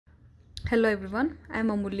Hello everyone, I am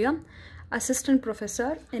Amulya, Assistant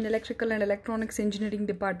Professor in Electrical and Electronics Engineering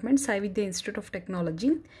Department, Saividya Institute of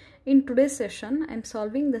Technology. In today's session, I am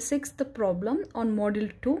solving the 6th problem on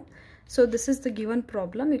Module 2. So this is the given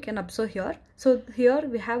problem, you can observe here. So here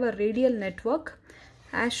we have a radial network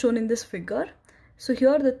as shown in this figure. So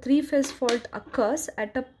here the three-phase fault occurs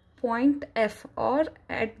at a point F, or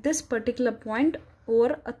at this particular point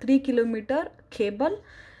over a 3 kilometer cable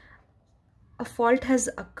a fault has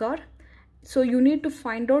occurred. So you need to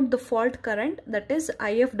find out the fault current, that is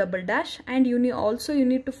IF double dash, and you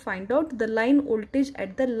need to find out the line voltage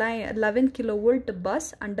at the 11 kilovolt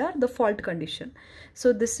bus under the fault condition.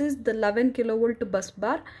 So this is the 11 kilovolt bus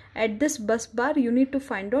bar. At this bus bar you need to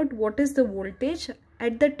find out what is the voltage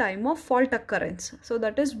at the time of fault occurrence. So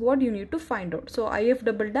that is what you need to find out. So IF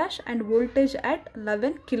double dash and voltage at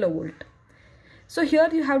 11 kilovolt. So here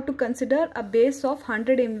you have to consider a base of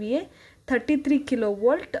 100 MVA 33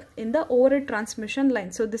 kilovolt in the overhead transmission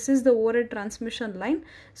line. So this is the overhead transmission line.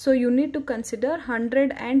 So you need to consider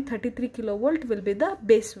 133 kilovolt will be the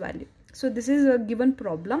base value. So this is a given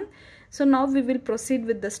problem. So now we will proceed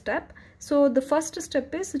with the step. So the first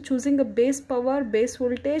step is choosing a base power, base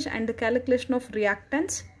voltage, and the calculation of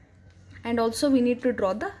reactance. And also we need to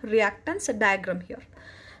draw the reactance diagram here.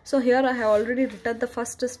 So here I have already written the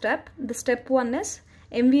first step. The step 1 is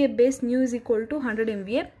MVA base nu is equal to 100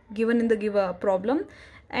 MVA given in the given problem,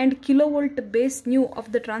 and kilovolt base nu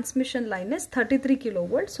of the transmission line is 33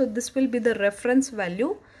 kilovolt. So this will be the reference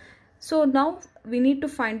value. So now we need to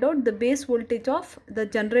find out the base voltage of the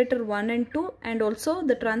generator 1 and 2, and also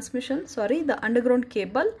the underground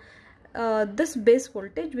cable. This base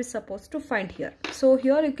voltage we are supposed to find here. So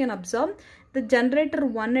here you can observe the generator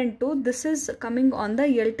 1 and 2, this is coming on the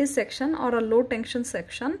LT section or a low tension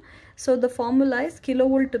section. So the formula is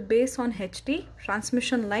kilovolt base on HT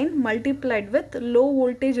transmission line multiplied with low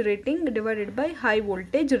voltage rating divided by high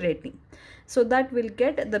voltage rating. So that will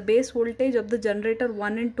get the base voltage of the generator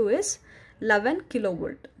 1 and 2 is 11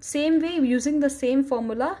 kilovolt. Same way, using the same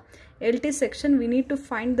formula, LT section we need to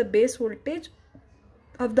find the base voltage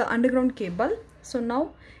of the underground cable. So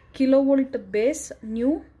now kilovolt base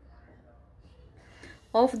nu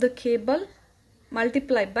of the cable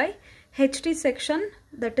multiplied by HT section,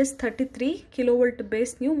 that is 33 kilovolt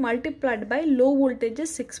base nu multiplied by low voltage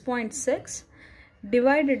is 6.6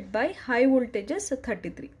 divided by high voltage is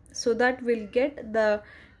 33. So that will get the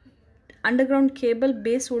underground cable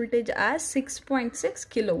base voltage as 6.6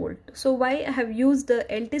 kilovolt. So why I have used the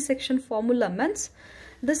LT section formula means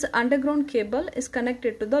this underground cable is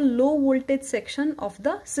connected to the low voltage section of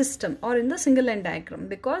the system or in the single line diagram,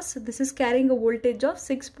 because this is carrying a voltage of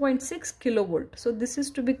 6.6 kilovolt. So this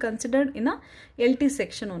is to be considered in a LT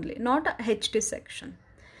section only, not a HT section.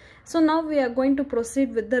 So now we are going to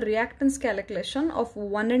proceed with the reactance calculation of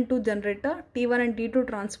 1 and 2 generator, T1 and T2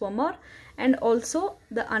 transformer, and also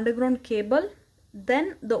the underground cable,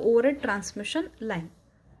 then the overhead transmission line.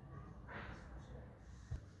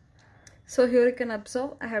 So here you can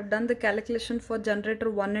observe I have done the calculation for generator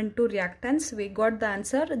 1 and 2 reactance. We got the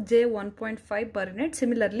answer J1.5 per unit.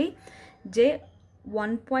 Similarly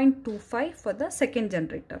J1.25 for the second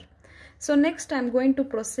generator. So next I am going to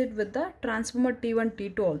proceed with the transformer T1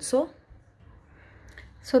 T2 also.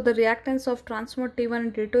 So the reactance of transformer T1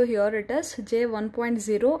 and T2, here it is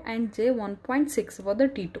J1.0 and J1.6 for the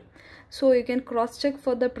T2. So you can cross check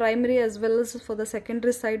for the primary as well as for the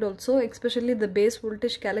secondary side also, especially the base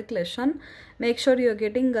voltage calculation. Make sure you are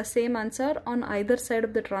getting the same answer on either side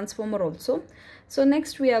of the transformer also. So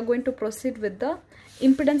next we are going to proceed with the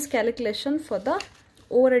impedance calculation for the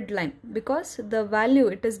overhead line, because the value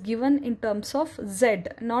it is given in terms of Z,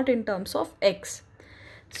 not in terms of X.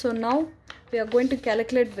 So now we are going to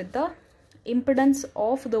calculate with the impedance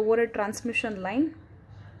of the overhead transmission line.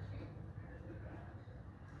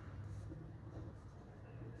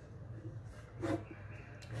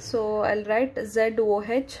 So I'll write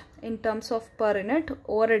ZOH in terms of per unit,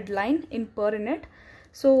 overhead line in per unit.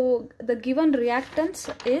 So the given reactance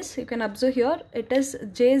is, you can observe here, it is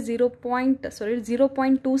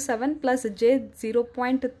 0.27 plus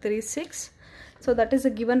J0.36. So that is a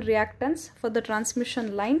given reactance for the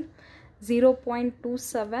transmission line,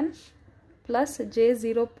 0.27 plus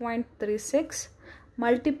J0.36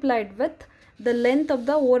 multiplied with the length of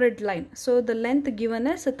the overhead line. So the length given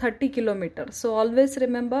is 30 kilometers. So always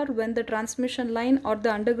remember, when the transmission line or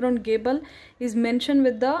the underground cable is mentioned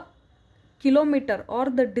with the kilometer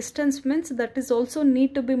or the distance, means that is also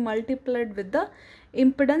need to be multiplied with the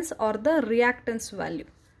impedance or the reactance value.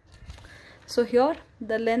 So here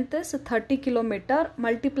the length is 30 kilometer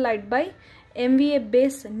multiplied by MVA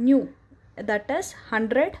base nu, that is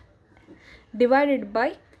 100 divided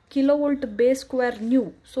by kilovolt base square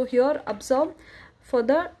nu. So here observe, for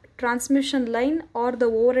the transmission line or the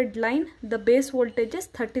overhead line, the base voltage is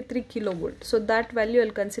 33 kilovolt. So that value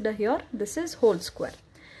I'll consider here. This is whole square.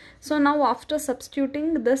 So now after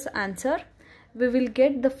substituting this answer, we will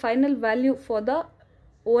get the final value for the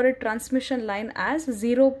overhead transmission line as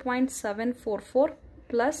 0.744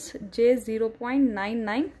 plus J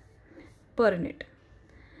 0.99 per unit.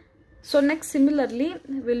 So next, similarly,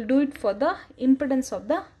 we'll do it for the impedance of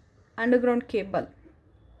the underground cable.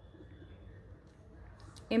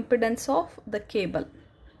 Impedance of the cable.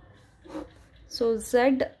 So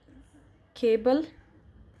Z cable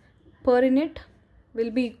per unit will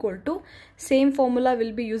be equal to, same formula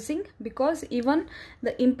will be using, because even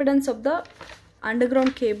the impedance of the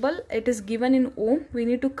underground cable, it is given in ohm. We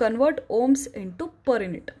need to convert ohms into per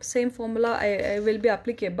unit. Same formula I will be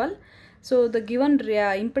applicable. So the given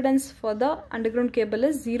impedance for the underground cable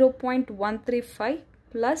is 0.135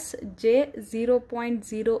 plus J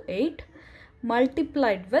 0.08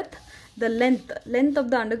 multiplied with the length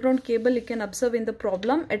of the underground cable. You can observe in the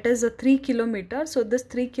problem, it is a 3 kilometer. So this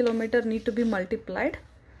 3 kilometer need to be multiplied.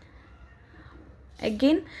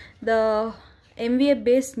 Again, the MVA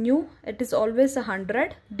base nu, it is always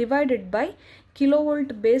 100 divided by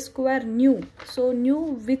kilovolt base square nu. So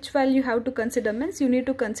nu, which value you have to consider means you need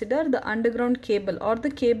to consider the underground cable or the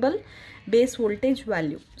cable base voltage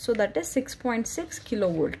value. So that is 6.6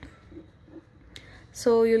 kilovolt.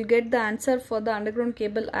 So you'll get the answer for the underground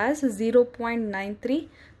cable as 0.93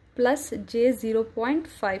 plus J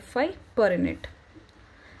 0.55 per unit.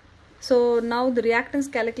 So now the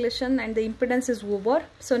reactance calculation and the impedance is over.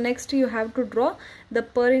 So next you have to draw the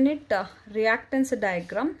per unit reactance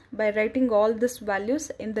diagram by writing all these values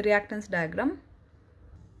in the reactance diagram.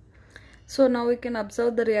 So now we can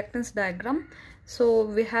observe the reactance diagram. So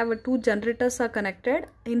we have two generators are connected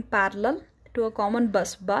in parallel to a common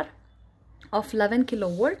bus bar of 11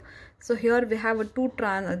 kilovolt. So here we have two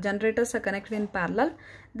generators are connected in parallel.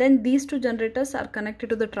 Then these two generators are connected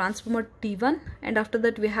to the transformer T1, and after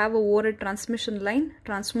that we have a overhead transmission line,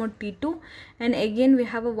 transformer T2, and again we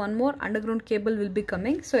have one more underground cable will be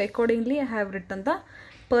coming. So accordingly I have written the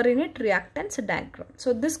per unit reactance diagram.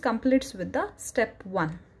 So this completes with the step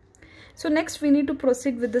 1. So next we need to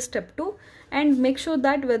proceed with the step 2 and make sure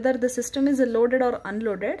that whether the system is loaded or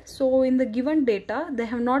unloaded. So in the given data they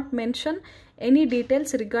have not mentioned any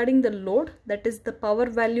details regarding the load, that is the power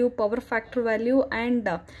value, power factor value, and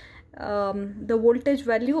the voltage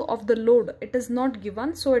value of the load. It is not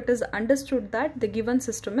given, so it is understood that the given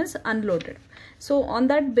system is unloaded. So on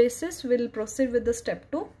that basis we will proceed with the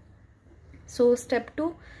step 2. So step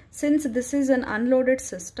 2, since this is an unloaded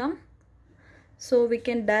system, so we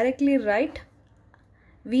can directly write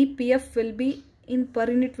VPF will be in per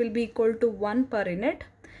unit will be equal to 1 per unit,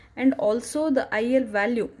 and also the IL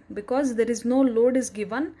value, because there is no load is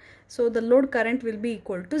given, so the load current will be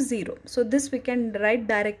equal to 0. So this we can write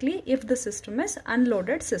directly if the system is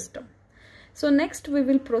unloaded system. So next we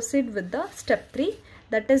will proceed with the step 3,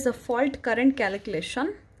 that is a fault current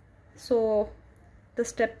calculation. So the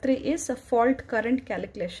step 3 is a fault current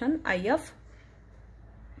calculation, IF.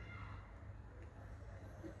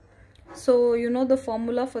 So you know the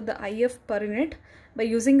formula for the IF per unit by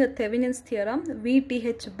using a Thevenin's theorem,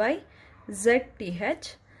 VTH by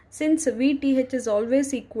ZTH. Since VTH is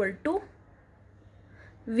always equal to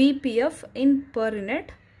VPF in per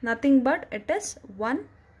unit, nothing but it is 1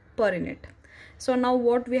 per unit. So now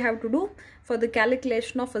what we have to do for the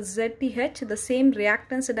calculation of a ZTH, the same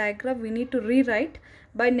reactance diagram we need to rewrite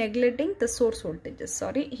by neglecting the source voltages.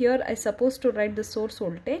 Sorry, here I supposed to write the source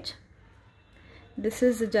voltage. This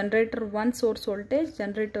is the generator 1 source voltage,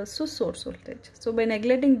 generator 2 source voltage. So by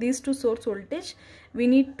neglecting these two source voltage, we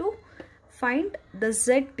need to find the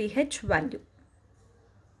ZTH value.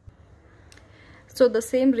 So the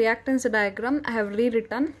same reactance diagram I have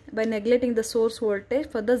rewritten by neglecting the source voltage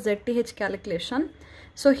for the ZTH calculation.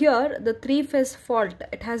 So here the 3-phase fault,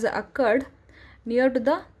 it has occurred near to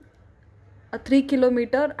the a 3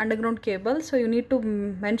 kilometer underground cable. So you need to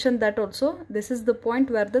mention that also. This is the point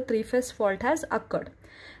where the 3-phase fault has occurred.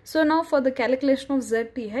 So now for the calculation of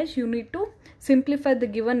ZTH, you need to simplify the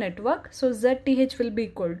given network. So ZTH will be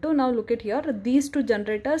equal to, now look at here, these two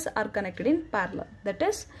generators are connected in parallel. That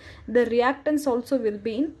is, the reactance also will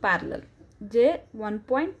be in parallel, J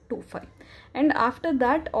 1.25. And after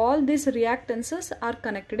that, all these reactances are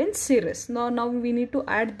connected in series. Now we need to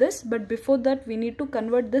add this, but before that we need to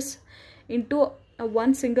convert this into a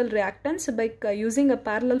one single reactance by using a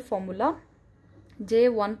parallel formula, J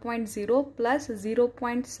 1.0 plus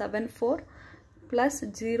 0.74 plus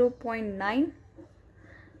 0.9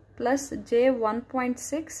 plus J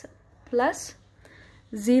 1.6 plus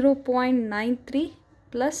 0.93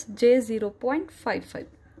 plus J 0.55.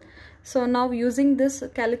 So now using this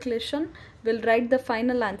calculation, we'll write the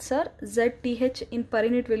final answer. ZTH in per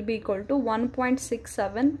unit will be equal to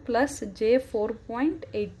 1.67 plus J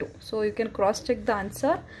 4.82. So you can cross check the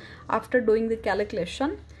answer after doing the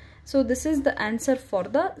calculation. So this is the answer for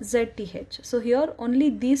the ZTH. So here only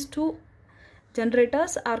these two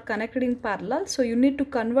generators are connected in parallel, so you need to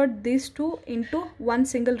convert these two into one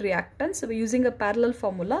single reactance using a parallel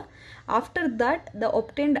formula. After that, the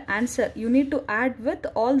obtained answer you need to add with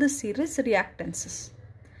all the series reactances.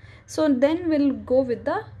 So then we'll go with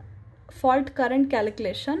the fault current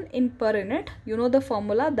calculation in per unit. You know the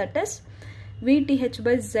formula, that is VTH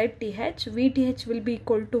by ZTH. VTH will be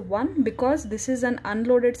equal to 1 because this is an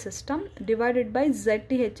unloaded system, divided by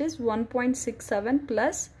ZTH is 1.67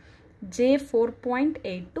 plus J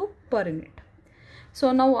 4.82 per unit.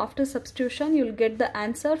 So now after substitution, you will get the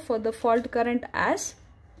answer for the fault current as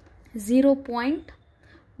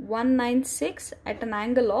 0.196 at an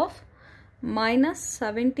angle of minus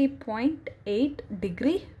 70.8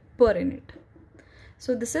 degree per unit.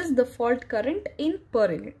 So this is the fault current in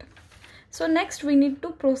per unit. So next we need to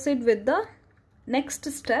proceed with the next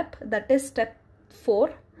step, that is step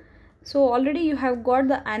 4. So already you have got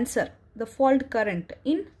the answer, the fault current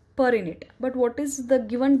in per unit, but what is the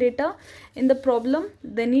given data in the problem?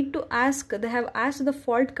 They need to ask, they have asked the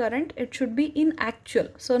fault current, it should be in actual.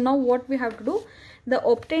 So now what we have to do, the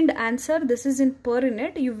obtained answer, this is in per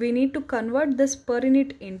unit, we need to convert this per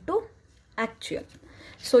unit into actual.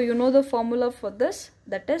 So you know the formula for this,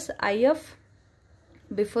 that is IF.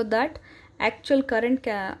 Before that, actual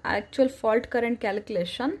fault current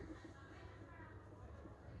calculation.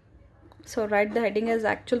 So write the heading as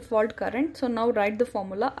actual fault current. So now write the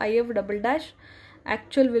formula, IF double dash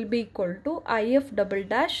actual will be equal to IF double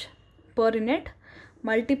dash per unit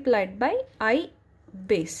multiplied by I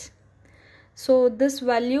base. So this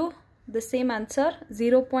value, the same answer,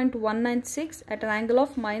 0.196 at an angle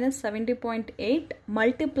of minus 70.8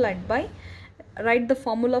 multiplied by, write the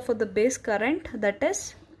formula for the base current, that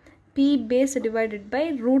is P base divided by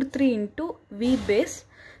root 3 into V base.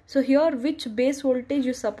 So here which base voltage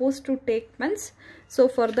you supposed to take means, so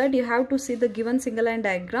for that you have to see the given single line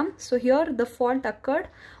diagram. So here the fault occurred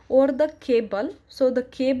over the cable. So the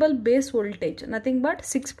cable base voltage, nothing but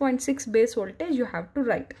 6.6 base voltage you have to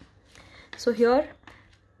write. So here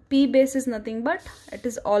P base is nothing but, it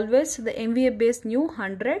is always the MVA base new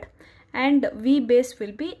 100 and V base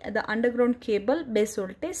will be the underground cable base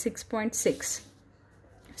voltage 6.6.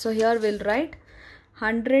 So here we'll write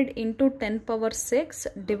 100 into 10 power 6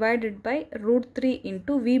 divided by root 3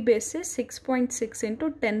 into V base is 6.6 into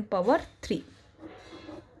 10 power 3.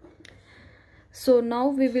 So now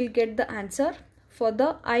we will get the answer for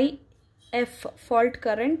the IF fault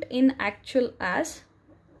current in actual as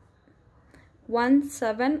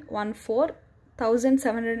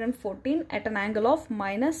 1714 at an angle of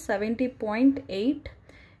minus 70.8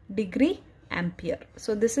 degree ampere.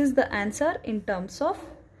 So this is the answer in terms of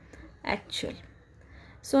actual.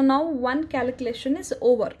 So now one calculation is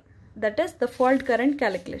over, that is the fault current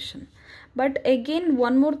calculation. But again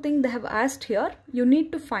one more thing they have asked here, you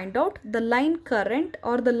need to find out the line current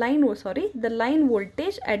or the line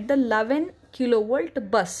voltage at the 11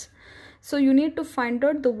 kilovolt bus. So you need to find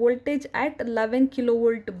out the voltage at 11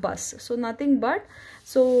 kilovolt bus. So nothing but,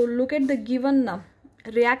 so look at the given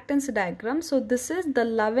reactance diagram. So this is the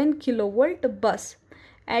 11 kilovolt bus.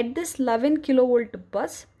 At this 11 kilovolt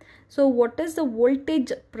bus, so what is the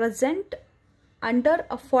voltage present under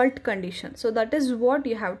a fault condition? So that is what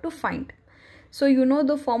you have to find. So you know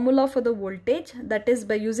the formula for the voltage, that is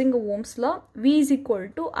by using a Ohm's law, V is equal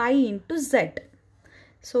to I into Z.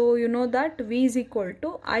 So you know that V is equal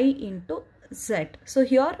to I into Z. So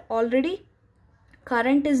here already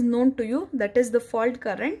current is known to you, that is the fault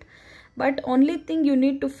current, but only thing you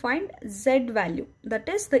need to find Z value, that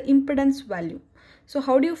is the impedance value. So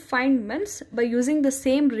how do you find means, by using the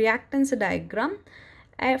same reactance diagram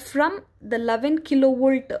from the 11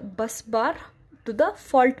 kilovolt bus bar to the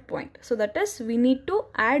fault point. So that is, we need to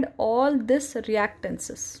add all this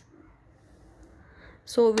reactances.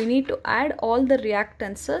 So we need to add all the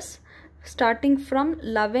reactances starting from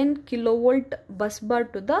 11 kilovolt bus bar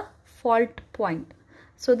to the fault point,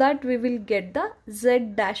 so that we will get the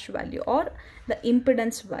Z dash value or the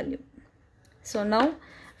impedance value. So now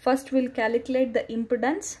first we'll calculate the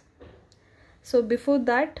impedance. So before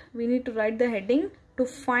that we need to write the heading, to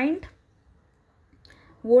find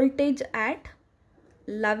voltage at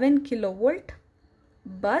 11 kilovolt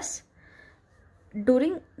bus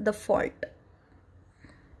during the fault.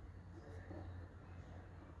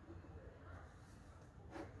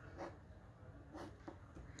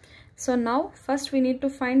 So now first we need to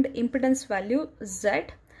find impedance value Z.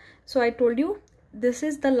 So I told you this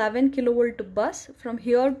is the 11 kilovolt bus. From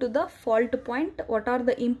here to the fault point, what are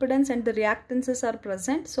the impedance and the reactances are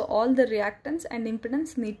present. So all the reactance and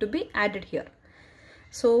impedance need to be added here.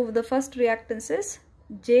 So the first reactance is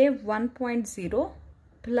J1.0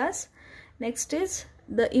 plus, next is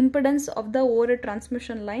the impedance of the overhead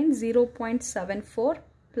transmission line 0.74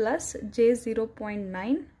 plus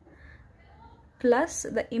J0.9 plus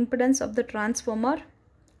the impedance of the transformer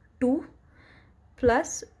 2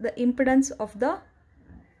 plus the impedance of the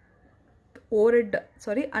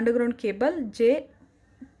underground cable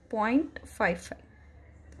J.55.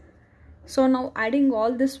 So now adding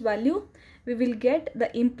all this value, we will get the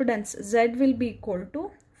impedance Z will be equal to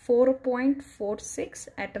 4.46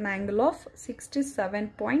 at an angle of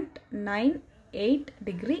 67.98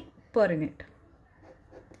 degree per unit.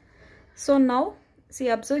 So now see,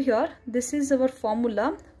 observe here, this is our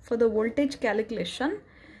formula for the voltage calculation.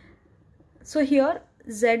 So here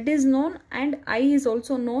Z is known and I is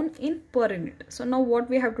also known in per unit. So now what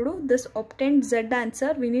we have to do, this obtained Z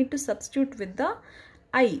answer we need to substitute with the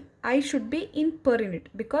I. I should be in per unit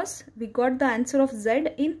because we got the answer of Z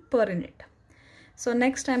in per unit. So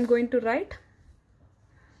next I am going to write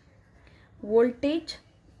voltage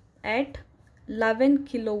at 11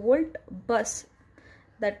 kilovolt bus,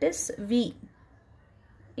 that is V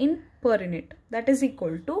in per unit, that is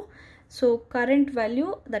equal to, so current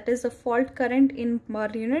value, that is the fault current in per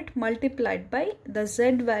unit, multiplied by the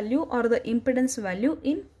Z value or the impedance value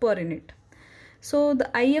in per unit. So the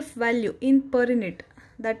IF value in per unit,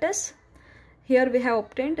 that is here we have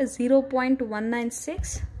obtained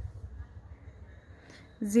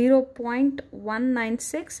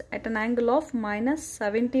 0.196 at an angle of minus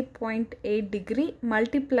 70.8 degree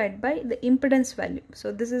multiplied by the impedance value.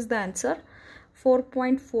 So this is the answer,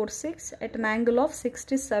 4.46 at an angle of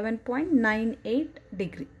 67.98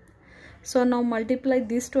 degree. So now multiply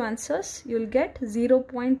these two answers, you will get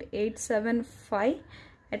 0.875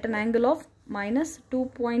 at an angle of minus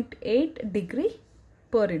 2.8 degree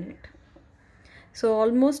per unit. So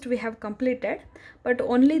almost we have completed, but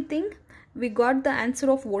only thing, we got the answer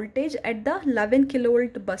of voltage at the 11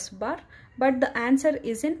 kilovolt bus bar, but the answer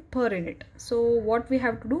is in per unit. So what we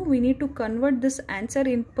have to do, we need to convert this answer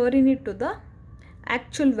in per unit to the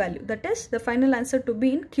actual value, that is the final answer to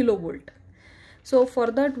be in kilovolt. So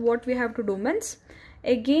for that what we have to do means,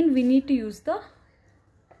 again we need to use the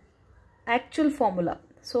actual formula.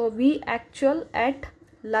 So V actual at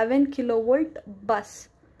 11 kilovolt bus,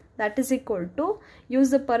 that is equal to,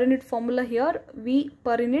 use the per unit formula here, V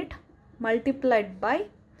per unit multiplied by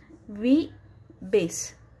V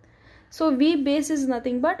base. So V base is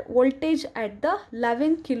nothing but voltage at the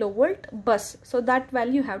 11 kilovolt bus. So that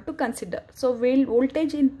value you have to consider. So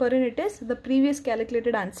voltage in per unit is the previous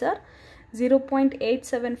calculated answer,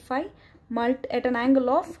 0.875 at an angle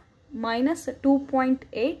of minus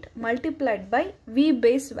 2.8 multiplied by V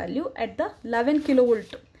base value at the 11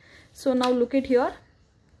 kilovolt. So now look at here,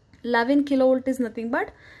 11 kilovolt is nothing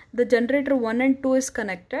but the generator 1 and 2 is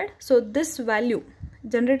connected. So this value,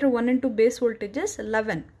 generator 1 and 2 base voltage is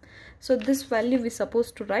 11. So this value we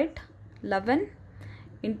supposed to write 11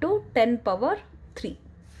 into 10 power 3.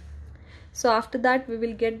 So after that we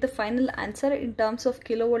will get the final answer in terms of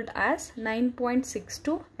kilovolt as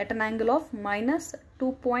 9.62 at an angle of minus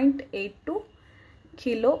 2.82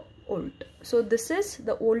 kilovolt. So this is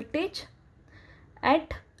the voltage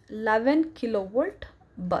at 11 kilovolt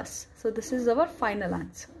bus. So this is our final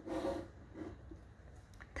answer.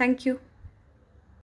 Thank you.